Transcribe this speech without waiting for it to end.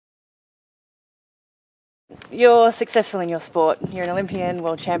You're successful in your sport. You're an Olympian,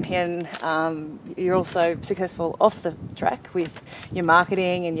 world champion. You're also successful off the track with your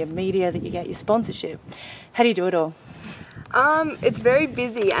marketing and your media that you get, your sponsorship. How do you do it all? It's very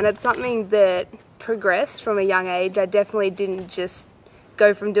busy, and it's something that progressed from a young age. I definitely didn't just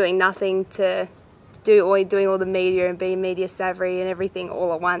go from doing nothing to doing all the media and being media savvy and everything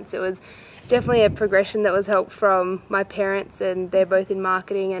all at once. It was definitely a progression that was helped from my parents, and they're both in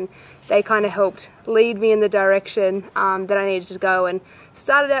marketing, and they kind of helped lead me in the direction that I needed to go. And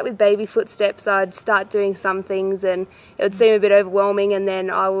started out with baby footsteps. I'd start doing some things and it would seem a bit overwhelming, and then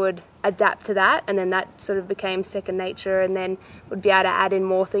I would adapt to that, and then that sort of became second nature, and then would be able to add in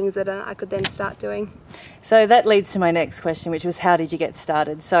more things that I could then start doing. So that leads to my next question, which was how did you get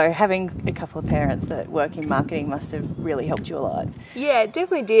started? So having a couple of parents that work in marketing must have really helped you a lot. Yeah, it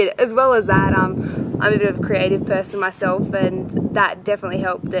definitely did. As well as that, I'm a bit of a creative person myself, and that definitely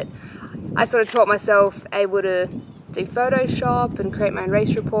helped. That I sort of taught myself able to do Photoshop and create my own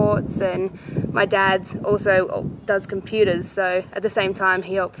race reports, and my dad's also does computers, so at the same time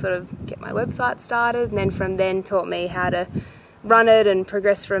he helped sort of get my website started, and then from then taught me how to run it and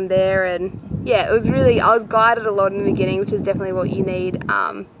progress from there. And yeah, it was really, I was guided a lot in the beginning, which is definitely what you need,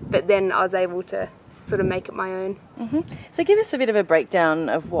 but then I was able to sort of make it my own. So give us a bit of a breakdown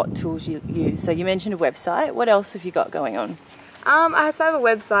of what tools you use. So you mentioned a website. What else have you got going on? I have a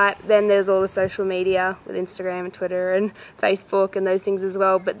website, then there's all the social media with Instagram and Twitter and Facebook and those things as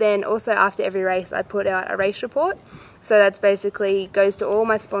well. But then also after every race I put out a race report. So that's basically goes to all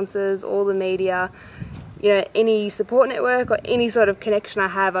my sponsors, all the media, you know, any support network or any sort of connection I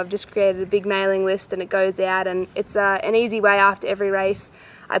have. I've just created a big mailing list and it goes out, and it's an easy way after every race.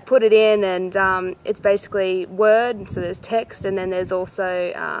 I put it in, and it's basically Word, so there's text, and then there's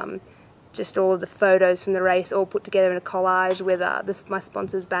also just all of the photos from the race all put together in a collage with my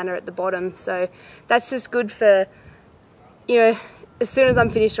sponsor's banner at the bottom. So that's just good for, you know, as soon as I'm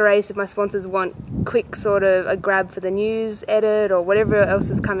finished a race, if my sponsors want quick sort of a grab for the news edit or whatever else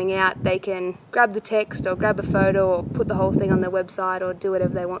is coming out, they can grab the text or grab a photo or put the whole thing on their website or do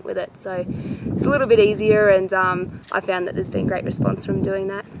whatever they want with it. So it's a little bit easier, and I found that there's been great response from doing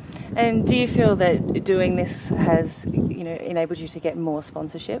that. And do you feel that doing this has, you know, enabled you to get more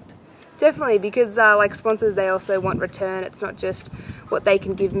sponsorship? Definitely, because like sponsors, they also want return. It's not just what they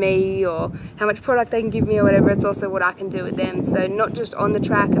can give me or how much product they can give me or whatever, it's also what I can do with them. So not just on the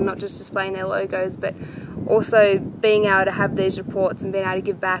track and not just displaying their logos, but also being able to have these reports and being able to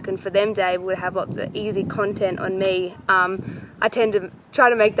give back, and for them to be able to have lots of easy content on me. I tend to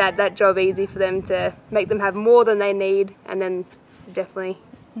try to make that job easy for them, to make them have more than they need, and then it definitely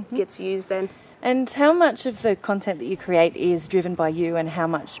gets used then. And how much of the content that you create is driven by you, and how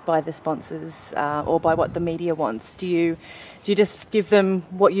much by the sponsors or by what the media wants? Do you just give them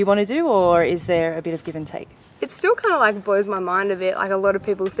what you want to do, or is there a bit of give and take? It still kind of like blows my mind a bit. Like, a lot of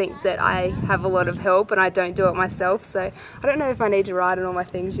people think that I have a lot of help and I don't do it myself. So I don't know if I need to write on all my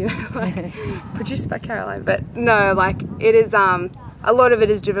things, you know, like produced by Caroline. But no, like it is, a lot of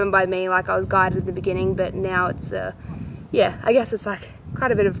it is driven by me. Like, I was guided at the beginning, but now it's, yeah, I guess it's like quite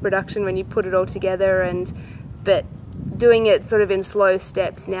a bit of production when you put it all together, but doing it sort of in slow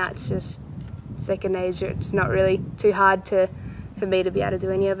steps now, it's just second nature. It's not really too hard for me to be able to do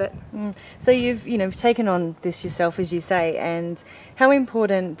any of it. So you've taken on this yourself, as you say, and how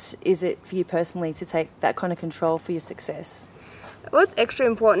important is it for you personally to take that kind of control for your success? Well, it's extra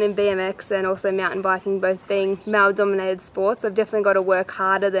important in BMX and also mountain biking, both being male-dominated sports. I've definitely got to work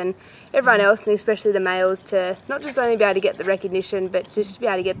harder than everyone else, and especially the males, to not just only be able to get the recognition, but just to be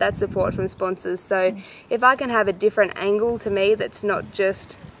able to get that support from sponsors. So if I can have a different angle to me that's not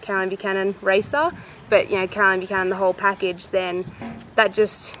just Caroline Buchanan racer, but, you know, Caroline Buchanan the whole package, then that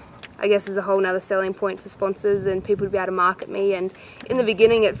just, I guess, is a whole nother selling point for sponsors and people to be able to market me. And in the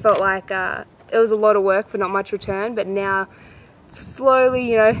beginning it felt like it was a lot of work for not much return, but now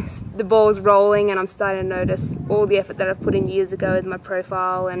slowly, you know, the ball's rolling and I'm starting to notice all the effort that I've put in years ago with my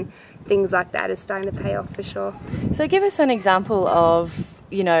profile and things like that is starting to pay off for sure. So give us an example of,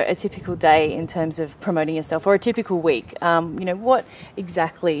 you know, a typical day in terms of promoting yourself, or a typical week. You know, what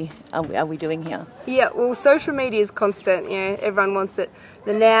exactly are we doing here? Yeah, well, social media is constant. You know, everyone wants it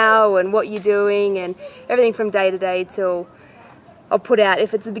the now and what you're doing and everything from day to day till I'll put out.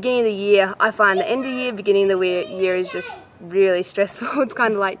 If it's the beginning of the year, I find the end of the year, beginning of the year is just really stressful. It's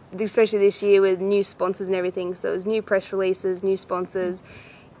kind of like, especially this year with new sponsors and everything, so it was new press releases, new sponsors,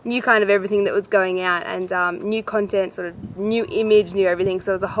 new kind of everything that was going out, and new content, sort of new image, new everything.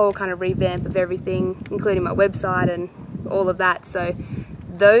 So it was a whole kind of revamp of everything, including my website and all of that. So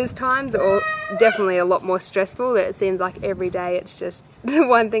those times are definitely a lot more stressful, that it seems like every day it's just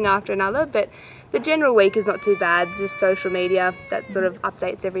one thing after another. But the general week is not too bad. It's just social media that sort of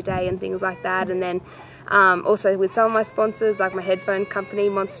updates every day and things like that. And then also with some of my sponsors, like my headphone company,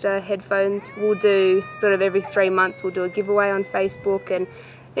 Monster Headphones, we'll do sort of every 3 months we'll do a giveaway on Facebook, and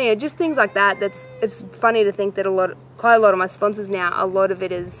you know, just things like that. It's funny to think that quite a lot of my sponsors now, a lot of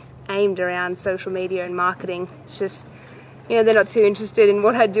it is aimed around social media and marketing. It's just, you know, they're not too interested in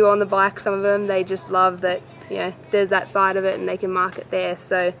what I do on the bike. Some of them, they just love that, you know, there's that side of it and they can market there.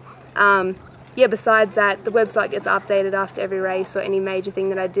 So yeah, besides that, the website gets updated after every race or any major thing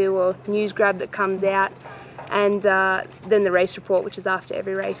that I do, or news grab that comes out, and then the race report, which is after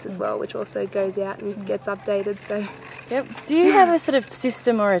every race as well, which also goes out and gets updated. So yep. Do you have a sort of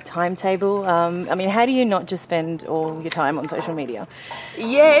system or a timetable? I mean, how do you not just spend all your time on social media?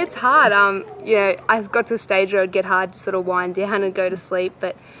 Yeah, it's hard. You know, I got to a stage where it'd get hard to sort of wind down and go to sleep,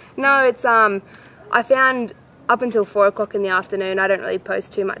 but no, it's I found up until 4 o'clock in the afternoon, I don't really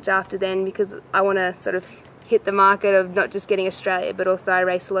post too much after then, because I want to sort of hit the market of not just getting Australia, but also I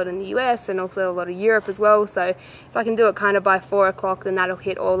race a lot in the US and also a lot of Europe as well. So if I can do it kind of by 4 o'clock, then that'll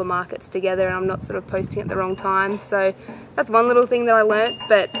hit all the markets together and I'm not sort of posting at the wrong time. So that's one little thing that I learnt,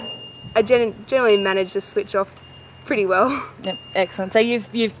 but I generally manage to switch off pretty well. Yep, excellent. So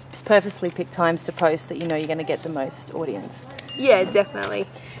you've purposely picked times to post that you know you're going to get the most audience. Yeah, definitely.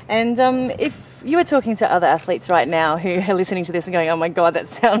 And if you were talking to other athletes right now who are listening to this and going, oh my God, that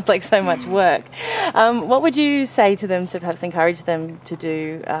sounds like so much work, what would you say to them to perhaps encourage them to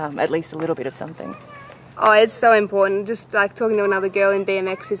do at least a little bit of something? Oh, it's so important. Just like talking to another girl in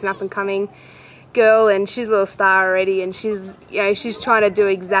BMX who's an up and coming girl, and she's a little star already, and she's, you know, she's trying to do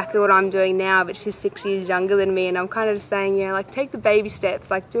exactly what I'm doing now, but she's 6 years younger than me, and I'm kind of just saying, you know, like, take the baby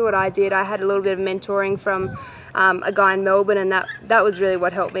steps, like do what I did. I had a little bit of mentoring from a guy in Melbourne, and that was really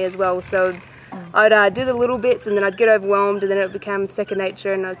what helped me as well. So I'd do the little bits, and then I'd get overwhelmed, and then it became second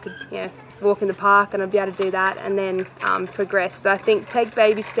nature, and I could, you know, walk in the park and I'd be able to do that, and then progress. So I think take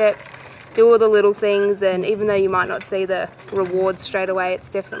baby steps, do all the little things, and even though you might not see the rewards straight away, it's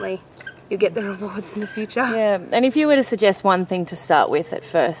definitely, you'll get the rewards in the future. Yeah, and if you were to suggest one thing to start with at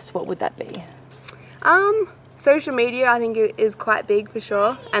first, what would that be? Social media, I think, is quite big for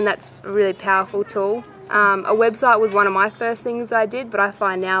sure, and that's a really powerful tool. A website was one of my first things that I did, but I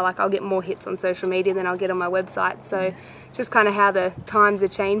find now, like, I'll get more hits on social media than I'll get on my website, so just kind of how the times are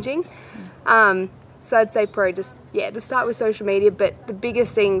changing. So I'd say probably just start with social media, but the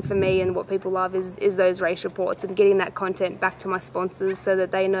biggest thing for me and what people love is those race reports and getting that content back to my sponsors so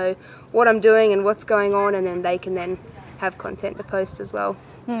that they know what I'm doing and what's going on, and then they can then have content to post as well.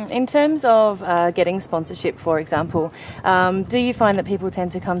 In terms of getting sponsorship, for example, do you find that people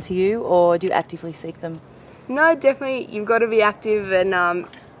tend to come to you, or do you actively seek them? No, definitely you've got to be active and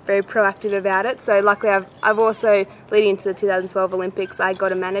very proactive about it. So luckily I've also, leading into the 2012 Olympics, I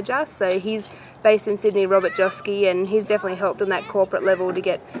got a manager, so he's based in Sydney, Robert Joski, and he's definitely helped on that corporate level to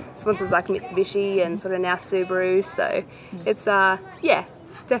get sponsors like Mitsubishi and sort of now Subaru. So it's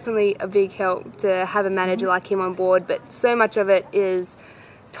definitely a big help to have a manager like him on board, but so much of it is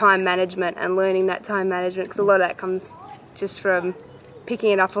time management and learning that time management, because a lot of that comes just from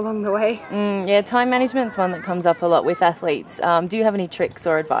picking it up along the way. Yeah, time management's one that comes up a lot with athletes. Do you have any tricks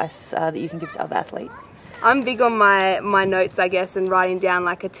or advice that you can give to other athletes? I'm big on my notes, I guess, and writing down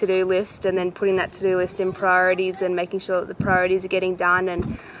like a to-do list and then putting that to-do list in priorities and making sure that the priorities are getting done.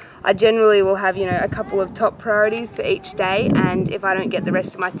 And I generally will have, you know, a couple of top priorities for each day, and if I don't get the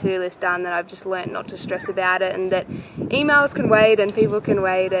rest of my to-do list done, then I've just learnt not to stress about it, and that emails can wait and people can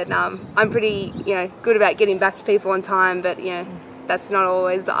wait, and I'm pretty, you know, good about getting back to people on time, but, you know, that's not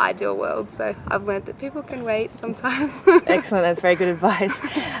always the ideal world, so I've learnt that people can wait sometimes. Excellent, that's very good advice.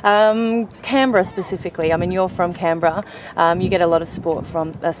 Canberra specifically, I mean, you're from Canberra. You get a lot of support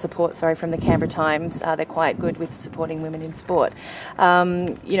from the Canberra Times. They're quite good with supporting women in sport.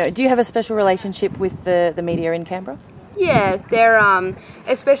 You know, do you have a special relationship with the media in Canberra? Yeah, they're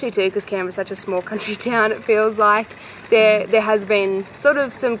especially too because Canberra's such a small country town. It feels like there has been sort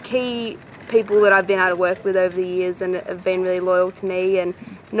of some key people that I've been able to work with over the years and have been really loyal to me and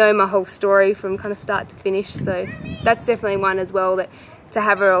know my whole story from kind of start to finish. So that's definitely one as well, that to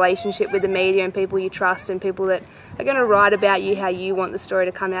have a relationship with the media and people you trust and people that are going to write about you how you want the story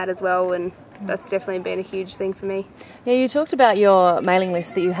to come out as well, and that's definitely been a huge thing for me. Yeah, you talked about your mailing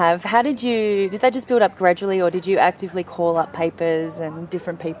list that you have. How did that just build up gradually, or did you actively call up papers and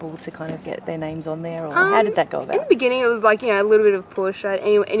different people to kind of get their names on there, or how did that go about? In the beginning it was like, you know, a little bit of push.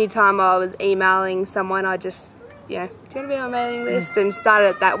 Any time I was emailing someone, I just do you want to be on my mailing list? And started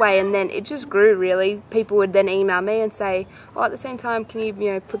it that way, and then it just grew really. People would then email me and say, oh, at the same time, can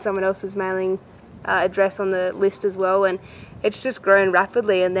you, put someone else's mailing address on the list as well? And it's just grown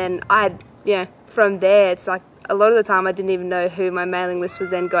rapidly, and then from there, it's like a lot of the time I didn't even know who my mailing list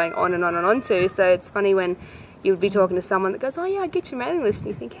was then going on and on and on to. So it's funny when you would be talking to someone that goes, oh yeah, I get your mailing list, and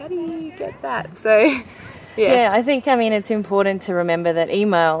you think, how do you get that? So yeah, I think, it's important to remember that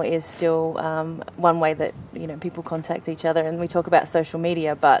email is still one way that, people contact each other, and we talk about social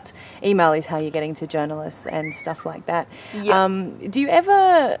media, but email is how you're getting to journalists and stuff like that. Yeah. Do you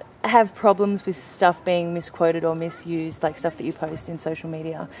ever have problems with stuff being misquoted or misused, like stuff that you post in social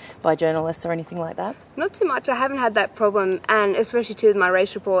media by journalists or anything like that? Not too much. I haven't had that problem, and especially too with my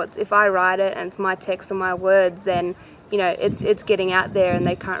race reports, if I write it and it's my text or my words, then it's getting out there and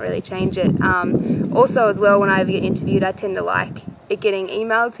they can't really change it. Also as well, when I ever get interviewed, I tend to like it getting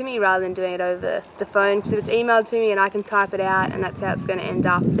emailed to me rather than doing it over the phone, because if it's emailed to me and I can type it out and that's how it's going to end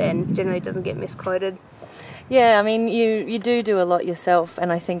up, then generally it doesn't get misquoted. Yeah, you do a lot yourself,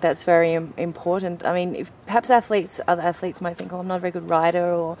 and I think that's very important. If perhaps other athletes might think, oh, I'm not a very good writer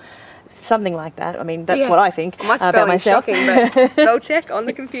or something like that. That's what I think my about myself. Shocking, but spell check on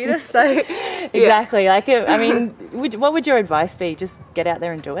the computer, so exactly. What would your advice be? Just get out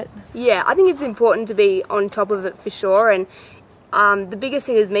there and do it. Yeah, I think it's important to be on top of it for sure, and the biggest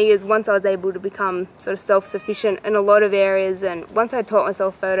thing with me is once I was able to become sort of self-sufficient in a lot of areas, and once I taught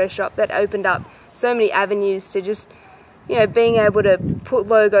myself Photoshop, that opened up so many avenues to just, being able to put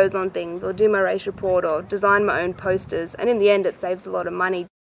logos on things or do my race report or design my own posters, and in the end it saves a lot of money.